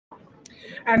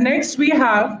And next we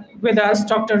have with us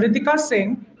Dr. Ritika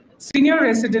Singh, Senior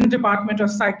Resident, Department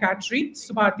of Psychiatry,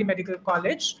 Subharti Medical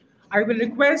College. I will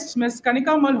request Ms.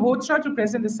 Kanika Malhotra to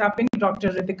present this happening to Dr.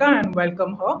 Ritika and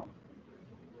welcome her.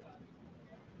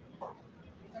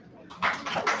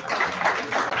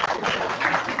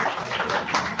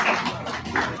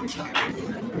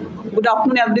 Good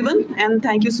afternoon, everyone, and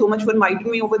thank you so much for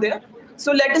inviting me over there.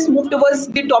 So let us move towards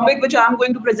the topic which I am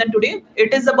going to present today.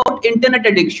 It is about internet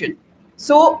addiction.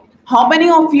 So how many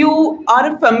of you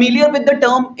are familiar with the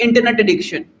term internet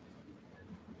addiction?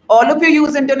 All of you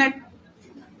use internet?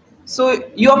 So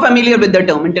you are familiar with the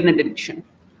term internet addiction.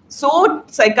 So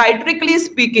psychiatrically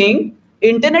speaking,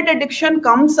 internet addiction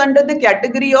comes under the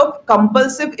category of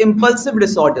compulsive impulsive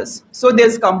disorders. So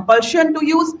there's compulsion to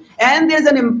use and there's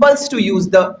an impulse to use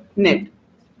the net.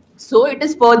 So it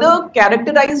is further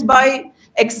characterized by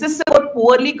excessive or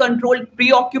poorly controlled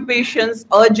preoccupations,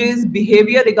 urges,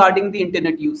 behavior regarding the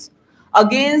internet use.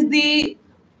 Against the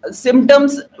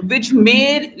symptoms which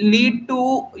may lead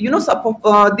to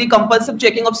the compulsive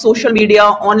checking of social media,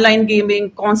 online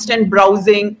gaming, constant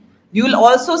browsing. You will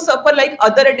also suffer like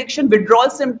other addiction withdrawal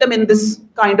symptom in this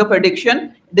kind of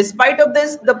addiction. Despite of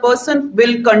this, the person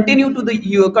will continue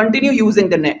using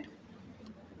the net.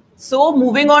 So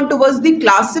moving on towards the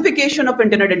classification of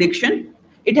internet addiction,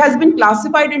 it has been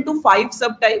classified into 5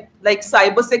 subtypes like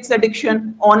cyber sex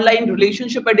addiction, online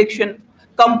relationship addiction,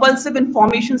 compulsive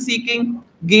information seeking,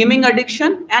 gaming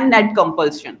addiction, and net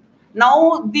compulsion.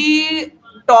 Now, the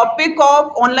topic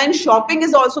of online shopping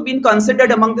is also being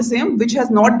considered among the same, which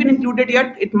has not been included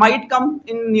yet. It might come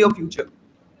in near future.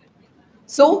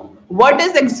 So, what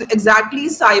is exactly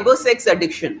cyber sex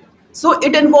addiction? So,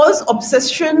 it involves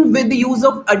obsession with the use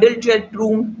of adult chat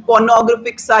room,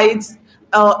 pornographic sites,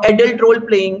 adult role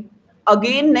playing.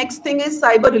 Again, next thing is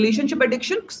cyber relationship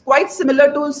addiction, quite similar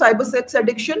to cyber sex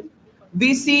addiction.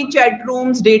 We see chat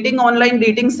rooms, online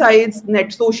dating sites,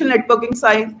 social networking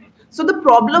sites. So the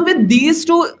problem with these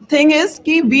two things is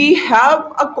that we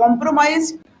have a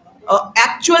compromised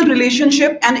actual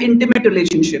relationship and intimate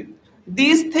relationship.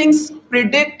 These things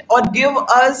predict or give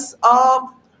us a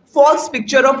false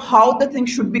picture of how the thing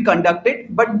should be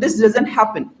conducted, but this doesn't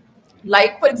happen.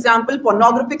 Like, for example,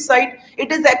 pornographic site,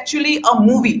 it is actually a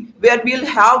movie where we'll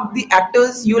have the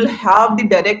actors, you'll have the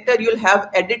director, you'll have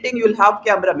editing, you'll have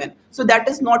cameraman. So that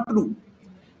is not true.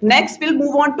 Next, we'll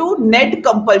move on to net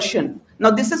compulsion. Now,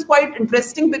 this is quite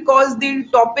interesting because the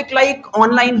topic like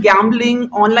online gambling,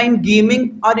 online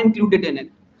gaming are included in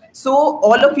it. So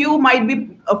all of you might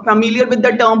be familiar with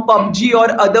the term PUBG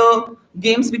or other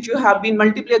games which you have been,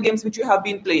 multiplayer games which you have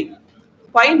been playing.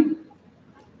 Fine.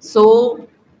 So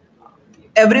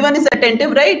everyone is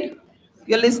attentive, right?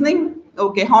 You're listening?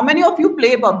 Okay. How many of you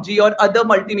play PUBG or other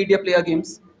multimedia player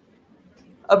games?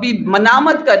 अभी मना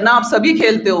मत करना, आप सभी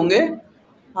खेलते होंगे.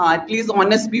 हाँ, at least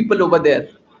honest people over there.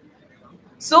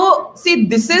 So, see,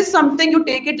 this is something you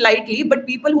take it lightly, but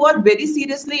people who are very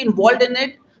seriously involved in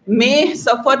it may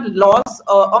suffer loss,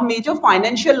 a major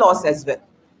financial loss as well.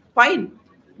 Fine.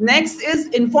 Next is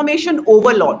information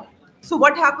overload. So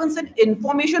what happens in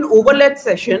information overload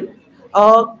session?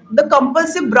 The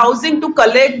compulsive browsing to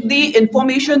collect the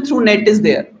information through net is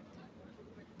there.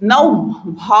 Now,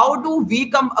 how do we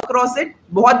come across it?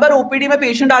 बहुत बार OPD में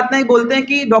patient आते हैं, बोलते हैं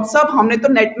कि doctor साहब हमने तो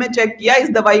नेट में चेक किया, इस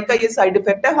दवाई का ये साइड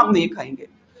इफेक्ट है, हम नहीं खाएंगे.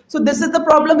 So this is the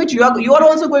problem which you are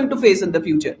also going to face in the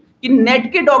future. कि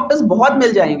नेट के डॉक्टर्स बहुत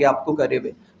मिल जाएंगे आपको करे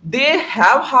हुए. They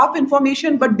have half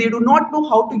information, but they do not know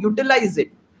how to utilize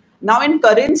it. Now in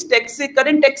current tech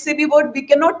savvy world, we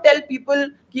cannot tell people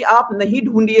कि आप नहीं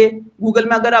ढूंढिए, गूगल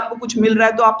में अगर आपको कुछ मिल रहा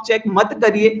है तो आप चेक मत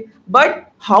करिए. But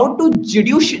how to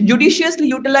judiciously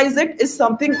utilize it is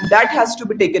something that has to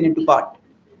be taken into part.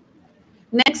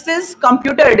 Next is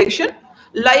computer addiction.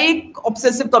 Like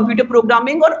obsessive computer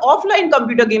programming or offline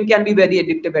computer game can be very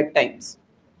addictive at times.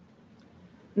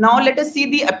 Now let us see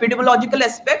the epidemiological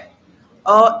aspect.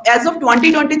 As of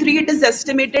 2023, it is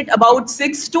estimated about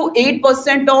 6 to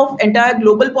 8% of entire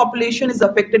global population is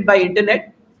affected by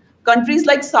internet. Countries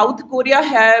like South Korea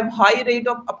have high rate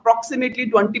of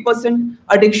approximately 20%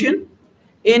 addiction.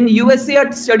 In USA,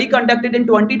 a study conducted in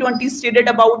 2020 stated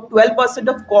about 12%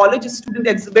 of college students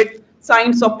exhibit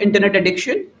signs of internet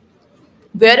addiction.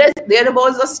 Whereas there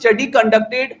was a study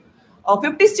conducted,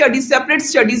 50 studies, separate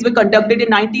studies were conducted in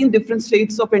 19 different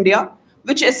states of India,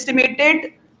 which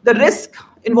estimated the risk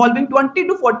involving 20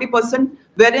 to 40%,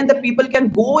 wherein the people can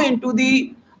go into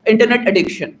the internet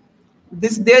addiction.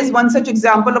 There's one such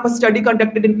example of a study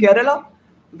conducted in Kerala,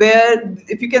 where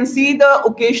if you can see the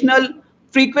occasional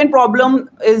frequent problem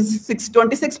is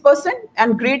 26%,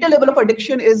 and greater level of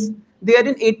addiction is there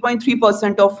in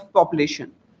 8.3% of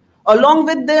population. Along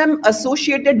with them,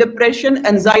 associated depression,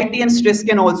 anxiety, and stress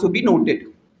can also be noted.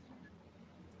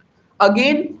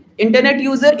 Again, internet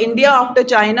user, India after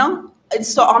China.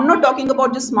 So I'm not talking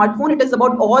about just smartphone. It is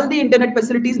about all the internet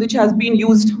facilities which has been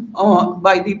used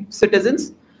by the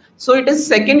citizens. So it is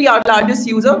second largest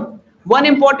user. One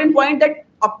important point that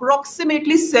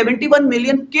approximately 71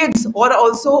 million kids are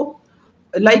also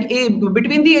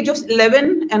between the age of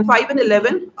 11 and 5 and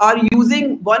 11 are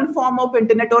using one form of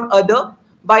internet or other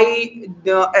by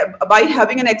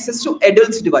having an access to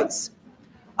adults device.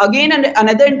 Again, and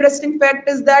another interesting fact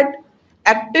is that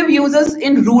active users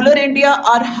in rural India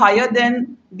are higher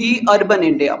than the urban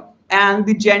India, and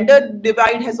the gender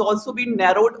divide has also been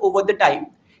narrowed over the time.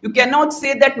 You cannot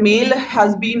say that male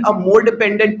has been a more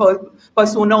dependent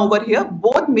persona over here.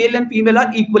 Both male and female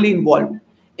are equally involved.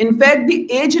 In fact,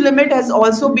 the age limit has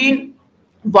also been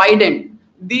widened.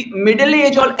 The middle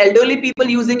age or elderly people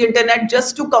using internet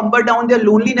just to combat down their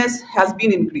loneliness has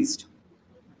been increased.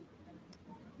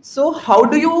 So how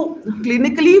do you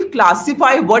clinically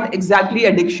classify what exactly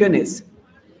addiction is?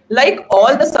 Like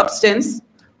all the substance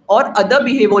or other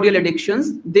behavioral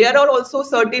addictions, there are also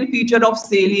certain features of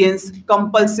salience,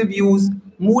 compulsive use,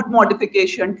 mood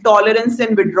modification, tolerance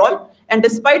and withdrawal. And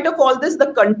despite of all this,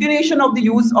 the continuation of the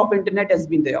use of internet has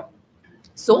been there.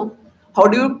 So how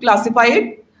do you classify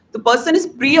it? The person is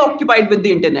preoccupied with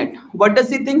the internet. What does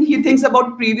he think? He thinks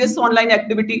about previous online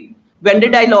activity. When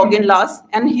did I log in last?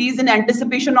 And he's in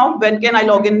anticipation of when can I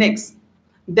log in next.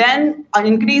 Then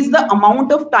increase the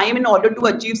amount of time in order to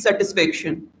achieve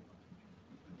satisfaction.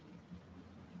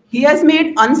 He has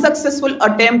made unsuccessful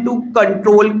attempt to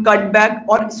control, cut back,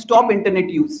 or stop internet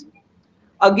use.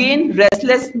 Again,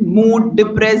 restless mood,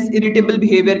 depressed, irritable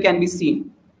behavior can be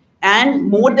seen. And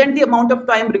more than the amount of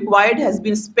time required has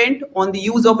been spent on the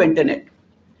use of internet.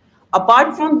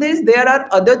 Apart from this, there are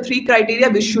other three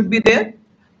criteria which should be there.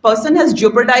 Person has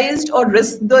jeopardized or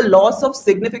risked the loss of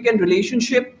significant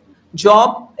relationship,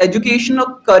 job, education,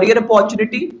 or career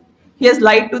opportunity. He has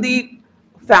lied to the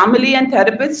family and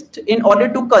therapist in order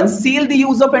to conceal the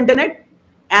use of internet.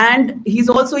 And he's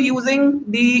also using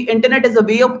the internet as a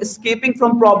way of escaping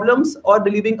from problems or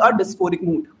relieving a dysphoric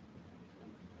mood.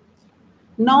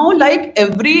 Now, like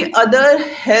every other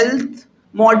health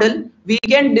model, we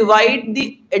can divide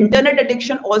the internet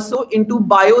addiction also into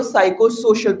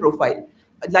biopsychosocial profile.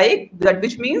 Like that,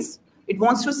 which means it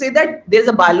wants to say that there's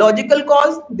a biological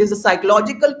cause, there's a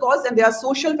psychological cause, and there are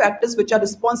social factors which are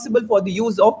responsible for the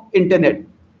use of internet.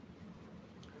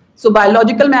 So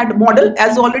biological model,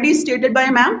 as already stated by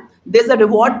ma'am, there's a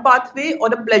reward pathway or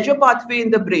a pleasure pathway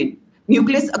in the brain.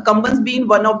 Nucleus accumbens being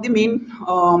one of the main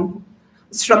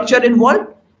structure involved,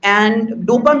 and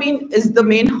dopamine is the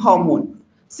main hormone.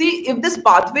 See, if this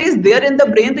pathway is there in the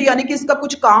brain, तो यानी कि इसका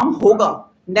कुछ काम होगा.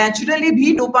 Naturally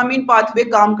भी dopamine pathway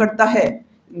काम करता है.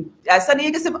 ऐसा नहीं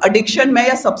है कि सिर्फ addiction में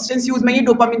या substance use में ही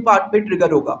dopamine pathway trigger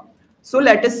होगा. So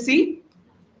let us see.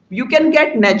 You can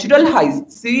get natural highs.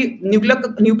 See,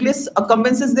 nucleus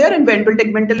accumbens is there in ventral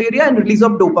tegmental area and release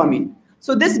of dopamine.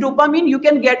 So this dopamine you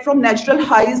can get from natural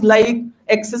highs like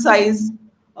exercise,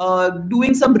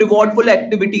 doing some rewardful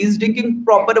activities, drinking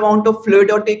proper amount of fluid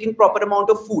or taking proper amount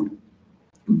of food.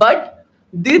 But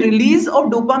the release of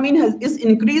dopamine is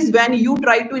increased when you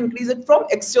try to increase it from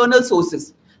external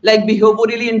sources like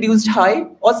behaviorally induced high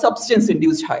or substance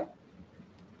induced high.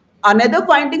 Another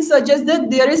finding suggests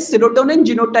that there is serotonin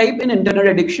genotype in internet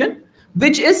addiction,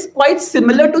 which is quite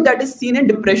similar to that is seen in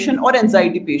depression or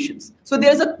anxiety patients. So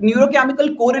there is a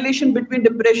neurochemical correlation between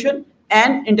depression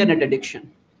and internet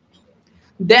addiction.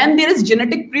 Then there is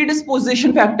genetic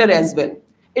predisposition factor as well.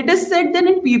 It is said that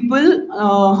in people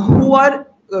who are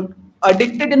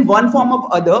addicted in one form or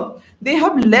other, they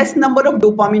have less number of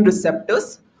dopamine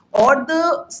receptors or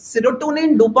the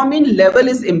serotonin dopamine level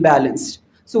is imbalanced.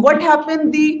 So what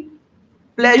happened? The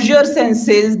pleasure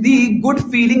senses, the good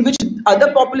feeling which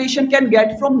other population can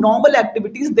get from normal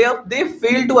activities, they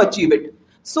fail to achieve it.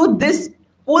 So this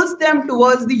pulls them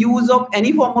towards the use of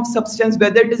any form of substance,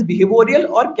 whether it is behavioral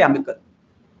or chemical.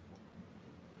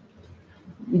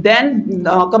 Then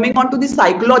coming on to the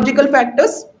psychological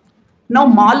factors. Now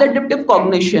maladaptive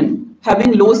cognition,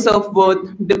 having low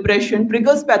self-worth, depression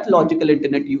triggers pathological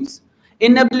internet use.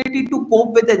 Inability to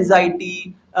cope with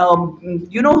anxiety, how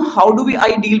do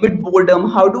I deal with boredom?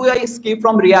 How do I escape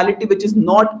from reality which is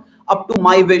not up to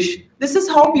my wish? This is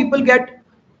how people get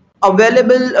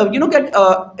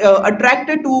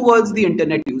attracted towards the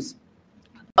internet use.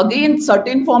 Again,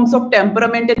 certain forms of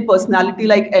temperament and personality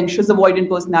like anxious avoidant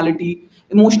personality,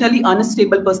 emotionally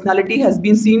unstable personality has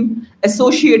been seen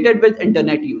associated with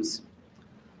internet use.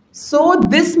 So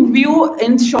this view,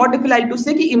 in short, if I like to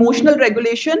say, कि emotional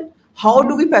regulation How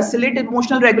do we facilitate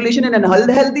emotional regulation in an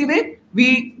unhealthy way?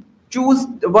 We choose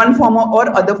one form or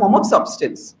other form of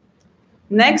substance.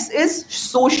 Next is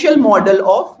social model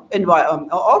of among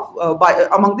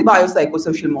the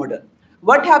biopsychosocial model.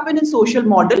 What happened in social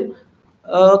model?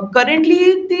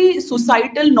 Currently, the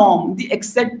societal norm, the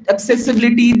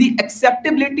accessibility, the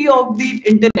acceptability of the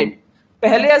internet.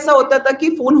 पहले ऐसा होता था कि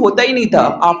phone होता ही नहीं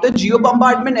था. After geo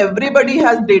bombardment, everybody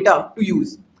has data to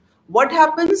use. What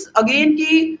happens again?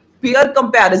 Ki peer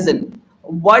comparison.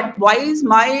 Why is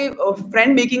my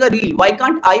friend making a reel? Why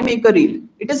can't I make a reel?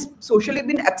 It is socially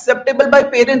been acceptable by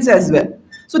parents as well.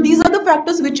 So these are the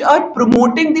factors which are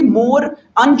promoting the more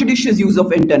unjudicious use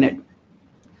of internet.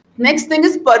 Next thing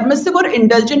is permissive or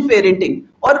indulgent parenting,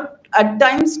 or at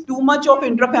times too much of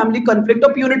intra-family conflict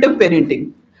or punitive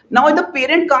parenting. Now the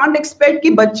parent can't expect कि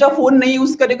बच्चा phone नहीं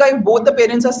use करेगा if both the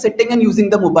parents are sitting and using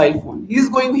the mobile phone.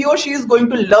 He or she is going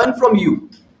to learn from you.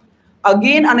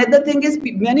 Again, another thing is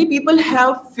many people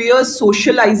have fear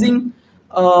socializing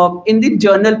in the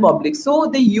general public. So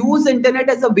they use internet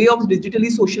as a way of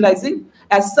digitally socializing.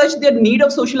 As such, their need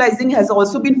of socializing has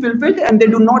also been fulfilled and they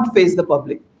do not face the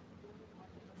public.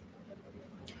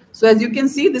 So as you can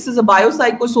see, this is a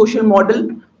biopsychosocial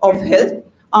model of health.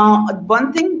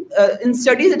 One thing in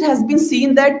studies, it has been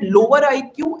seen that lower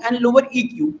IQ and lower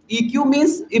EQ. EQ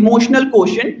means emotional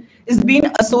quotient, is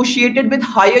being associated with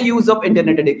higher use of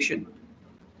internet addiction.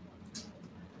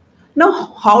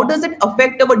 Now, how does it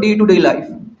affect our day-to-day life?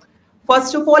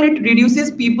 First of all, it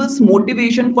reduces people's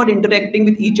motivation for interacting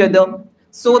with each other.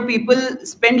 So people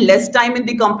spend less time in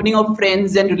the company of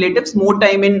friends and relatives, more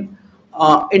time in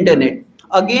internet.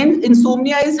 Again,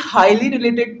 insomnia is highly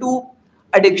related to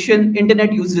addiction,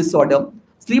 internet use disorder.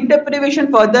 Sleep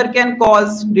deprivation further can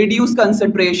cause reduced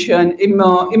concentration,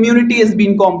 immunity has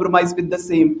been compromised with the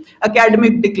same,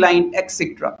 academic decline,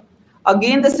 etc.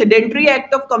 Again, the sedentary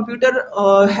act of computer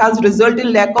has resulted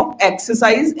in lack of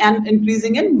exercise and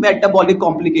increasing in metabolic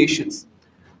complications.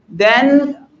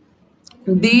 Then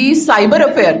the cyber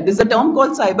affair, there's a term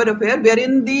called cyber affair,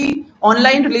 wherein the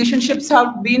online relationships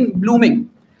have been blooming.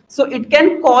 So it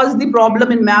can cause the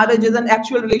problem in marriages and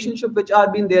actual relationships which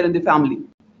are being there in the family.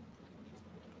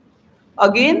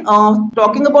 Again,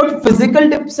 talking about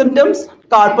physical symptoms,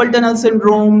 carpal tunnel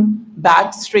syndrome,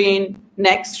 back strain,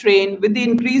 neck strain with the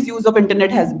increased use of internet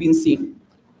has been seen.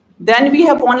 Then we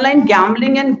have online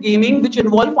gambling and gaming which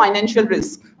involve financial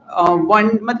risk.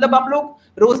 मतलब आप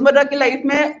लोग रोजमर्रा की life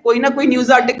में कोई ना कोई news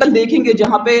article देखेंगे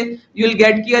जहां पे you will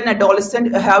get कि an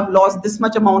adolescent have lost this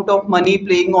much amount of money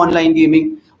playing online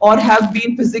gaming, or have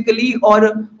been physically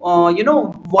or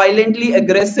violently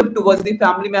aggressive towards the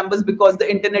family members because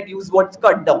the internet use was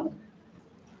cut down.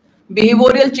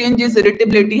 Behavioral changes,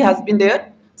 irritability has been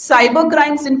there. Cyber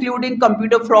crimes including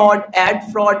computer fraud,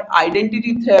 ad fraud,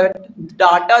 identity theft,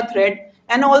 data threat,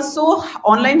 and also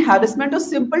online harassment or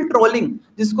simple trolling,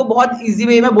 जिसको बहुत easy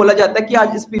way में बोला जाता है कि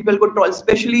आज इस people को troll,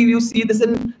 especially you see this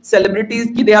in celebrities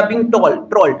कि they are being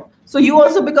trolled. So you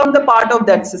also become the part of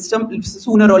that system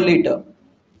sooner or later.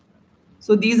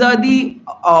 So these are the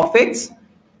effects.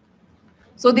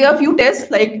 So there are a few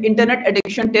tests like internet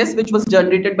addiction test, which was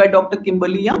generated by Dr.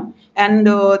 Kimberly Young, and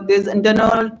there's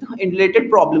internal related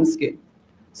problem scale.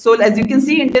 So as you can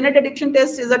see, internet addiction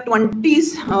test is a 20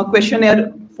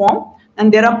 questionnaire form,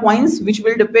 and there are points which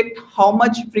will depict how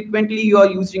much frequently you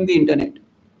are using the internet.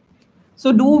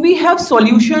 So do we have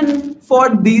solution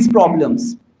for these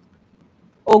problems?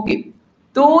 Okay.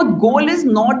 So goal is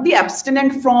not the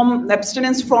abstinence from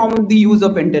the use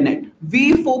of internet.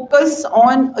 We focus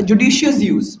on a judicious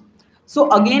use.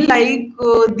 So again, like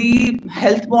the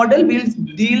health model, we'll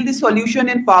deal the solution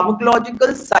in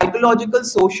pharmacological, psychological,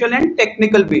 social, and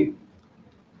technical way.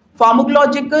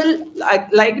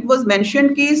 Pharmacological, like it was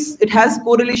mentioned, case it has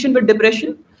correlation with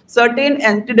depression. Certain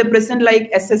antidepressant like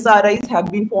SSRIs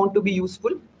have been found to be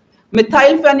useful.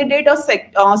 Methylphenidate, a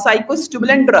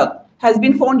psychostimulant drug, has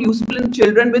been found useful in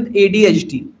children with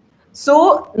ADHD.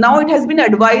 So now it has been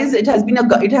advised, it has been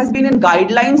in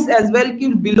guidelines as well,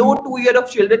 below 2 years of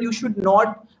children, you should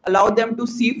not allow them to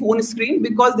see phone screen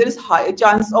because there is high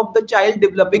chance of the child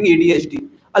developing ADHD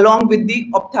along with the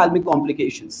ophthalmic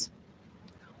complications.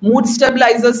 Mood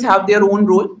stabilizers have their own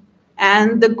role,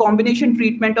 and the combination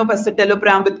treatment of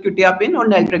escitalopram with quetiapine or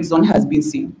naltrexone has been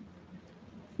seen.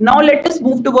 Now let us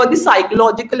move toward the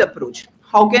psychological approach.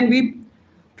 How can we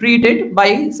treat it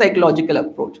by psychological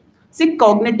approach? See,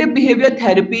 cognitive behavior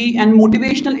therapy and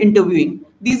motivational interviewing.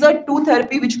 These are two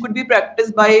therapies which could be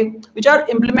practiced which are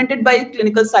implemented by a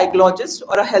clinical psychologist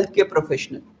or a healthcare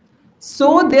professional.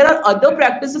 So there are other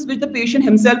practices which the patient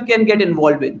himself can get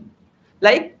involved in,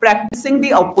 like practicing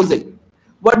the opposite.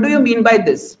 What do you mean by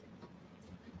this?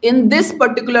 In this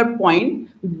particular point,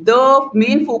 the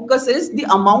main focus is the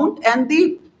amount and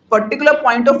the particular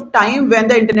point of time when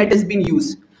the internet is being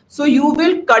used. So you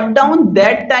will cut down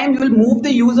that time, you will move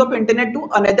the use of internet to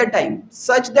another time,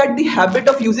 such that the habit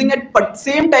of using it at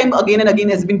same time again and again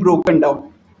has been broken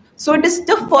down. So it is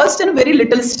the first and very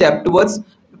little step towards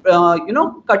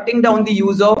cutting down the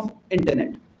use of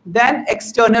internet. Then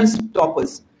external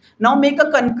stoppers. Now make a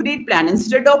concrete plan.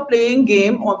 Instead of playing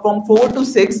game from 4 to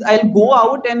 6, I'll go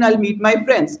out and I'll meet my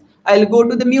friends. I'll go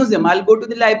to the museum, I'll go to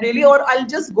the library, or I'll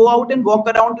just go out and walk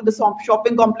around to the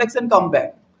shopping complex and come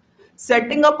back.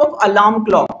 Setting up of alarm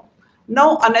clock.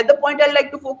 Now another point I'd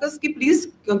like to focus ki please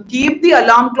keep the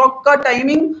alarm clock का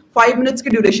timing 5 minutes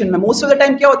की duration में. Most of the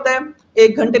time क्या होता है,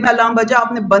 1 घंटे में alarm बजा,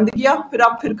 आपने बंद किया, फिर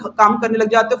आप फिर काम करने लग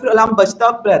जाते हो, फिर अलार्म बजता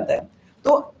रहता है.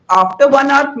 तो after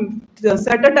 1 our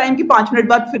set a time की 5 मिनट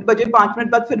बाद फिर बजे, 5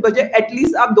 मिनट बाद फिर बजे,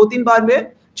 एटलीस्ट आप 2-3 बार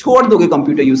में छोड़ दोगे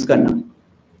कंप्यूटर यूज करना.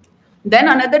 Then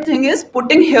another thing is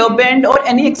putting hairband or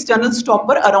any external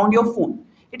stopper around your phone.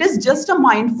 It is just a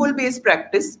mindful based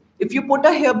practice. If you put a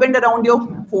hairband around your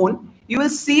phone, you will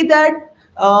see that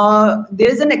there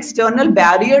is an external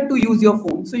barrier to use your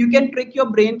phone. So you can trick your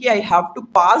brain ki I have to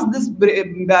pass this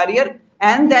barrier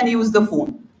and then use the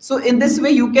phone. So in this way,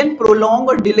 you can prolong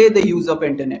or delay the use of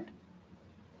internet.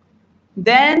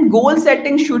 Then goal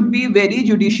setting should be very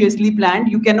judiciously planned.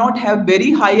 You cannot have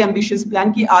very high ambitious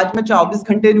plan कि आज मैं 24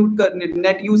 घंटे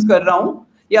net use कर रहा हूँ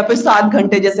या फिर 7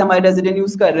 घंटे जैसे हमारे रेजिडेंट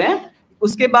यूज कर रहे हैं,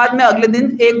 उसके बाद मैं अगले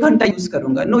दिन 1 घंटा यूज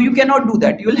करूंगा. No, you cannot do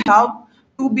that. You will have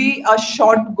to be a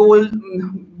short goal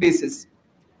basis.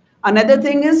 Another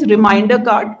thing is reminder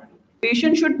card.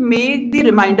 Patient should make the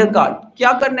reminder card.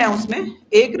 क्या करना है उसमें?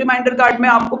 एक reminder card में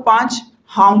आपको 5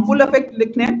 harmful effect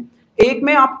लिखने हैं, एक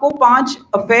में आपको 5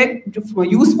 effect,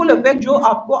 useful effect जो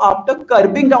आपको after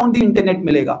curbing down the internet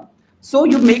मिलेगा. So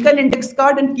you make an index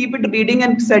card and keep it reading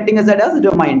and setting as a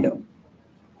reminder.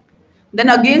 Then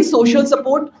again, social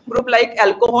support group like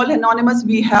Alcohol Anonymous,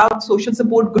 we have social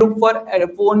support group for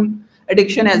phone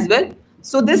addiction as well.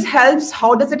 So this helps.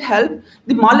 How does it help?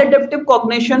 The maladaptive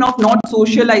cognition of not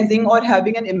socializing or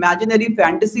having an imaginary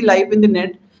fantasy life in the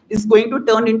net is going to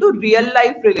turn into real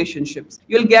life relationships.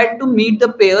 You'll get to meet the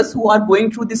peers who are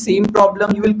going through the same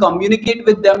problem. You will communicate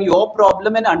with them your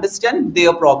problem and understand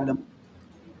their problem.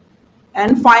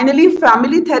 And finally,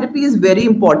 family therapy is very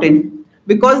important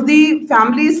because the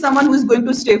family is someone who is going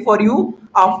to stay for you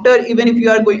after, even if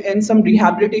you are going in some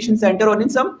rehabilitation center or in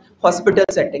some hospital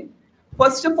setting.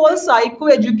 First of all,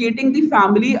 psychoeducating the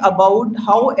family about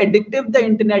how addictive the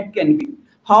internet can be,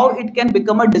 how it can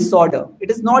become a disorder.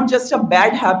 It is not just a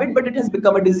bad habit, but it has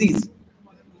become a disease.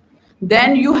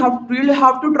 Then you will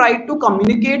have to try to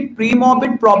communicate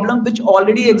pre-morbid problem which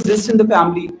already exists in the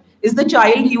family. Is the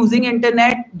child using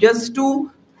internet just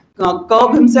to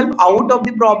curb himself out of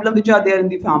the problem which are there in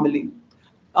the family?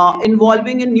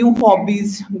 Involving in new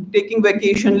hobbies, taking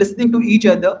vacation, listening to each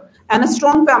other, and a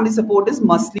strong family support is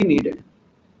mostly needed.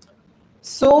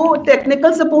 So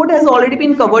technical support has already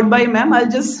been covered by ma'am. I'll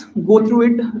just go through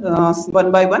it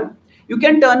one by one. You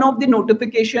can turn off the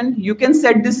notification. You can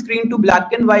set the screen to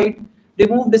black and white,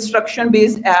 remove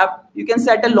distraction-based app. You can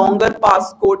set a longer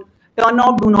passcode, turn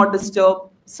off do not disturb,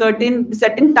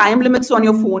 setting time limits on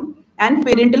your phone, and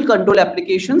parental control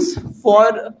applications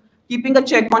for keeping a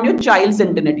check on your child's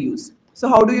internet use. So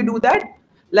how do you do that?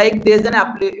 Like there's an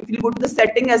app, if you go to the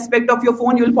setting aspect of your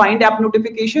phone, you'll find app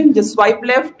notification, just swipe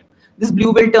left, this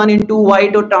blue will turn into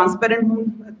white or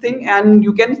transparent thing, and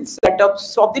you can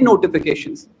stop the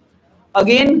notifications.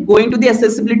 Again, going to the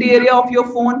accessibility area of your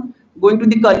phone, going to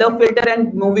the color filter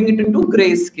and moving it into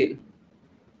grayscale.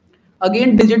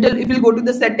 Again, digital, if you go to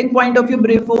the setting point of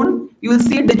your phone, you will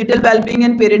see digital well-being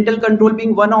and parental control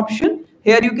being one option.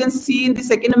 Here you can see in the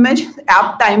second image,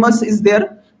 app timers is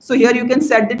there. So here you can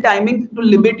set the timing to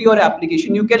limit your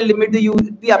application. You can limit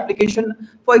the application,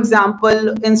 for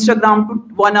example, Instagram to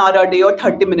 1 hour a day or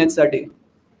 30 minutes a day.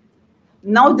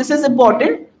 Now this is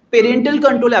important, parental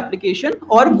control application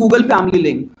or Google Family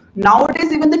Link.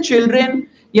 Nowadays, even the children,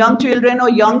 young children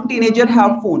or young teenager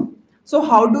have phone. So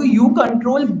how do you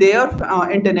control their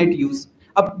internet use?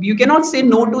 You cannot say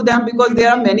no to them because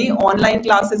there are many online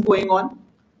classes going on.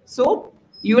 So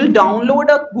you will download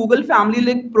a Google Family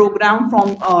Link program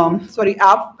from,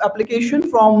 application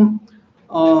from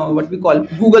what we call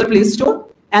Google Play Store.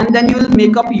 And then you will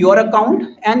make up your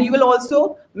account and you will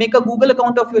also make a Google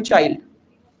account of your child.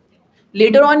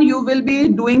 Later on, you will be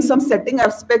doing some setting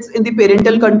aspects in the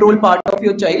parental control part of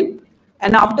your child.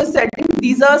 And after setting,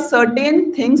 these are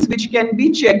certain things which can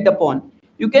be checked upon.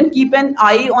 You can keep an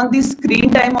eye on the screen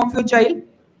time of your child.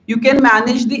 You can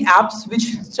manage the apps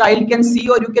which child can see,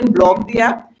 or you can block the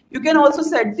app. You can also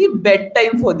set the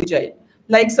bedtime for the child.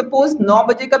 Like suppose 9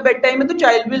 baje ka bedtime hai,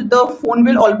 the phone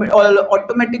will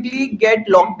automatically get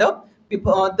locked up.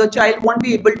 The child won't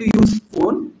be able to use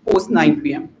phone post 9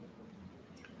 p.m.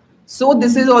 So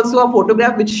this is also a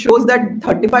photograph which shows that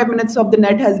 35 minutes of the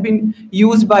net has been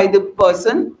used by the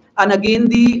person. And again,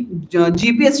 the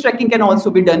GPS tracking can also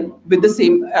be done with the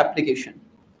same application.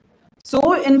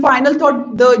 So in final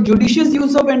thought, the judicious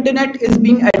use of internet is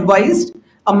being advised,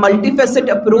 a multifaceted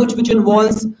approach which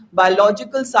involves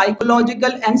biological,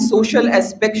 psychological, and social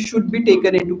aspects should be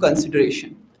taken into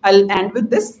consideration. I'll end with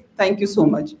this. Thank you so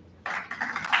much.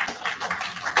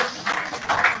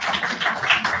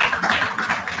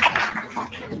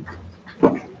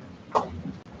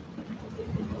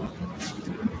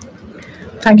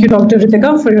 Thank you, Dr.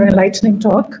 Ritika, for your enlightening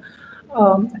talk.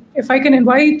 If I can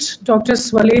invite Dr.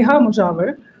 Swaleha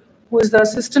Mujawar, who is the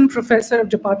Assistant Professor of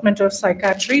Department of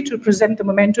Psychiatry, to present the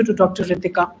memento to Dr.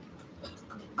 Ritika.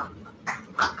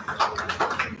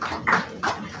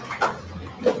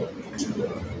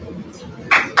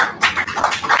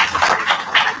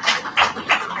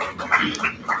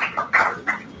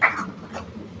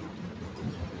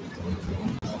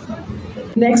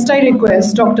 Next, I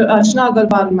request Dr. Archana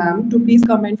Agarwal ma'am to please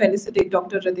come and felicitate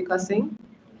Dr. Ritika Singh.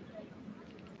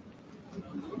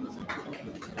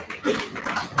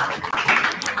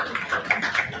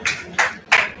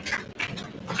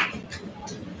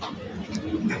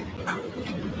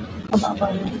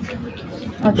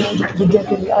 विद्या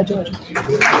के लिए आज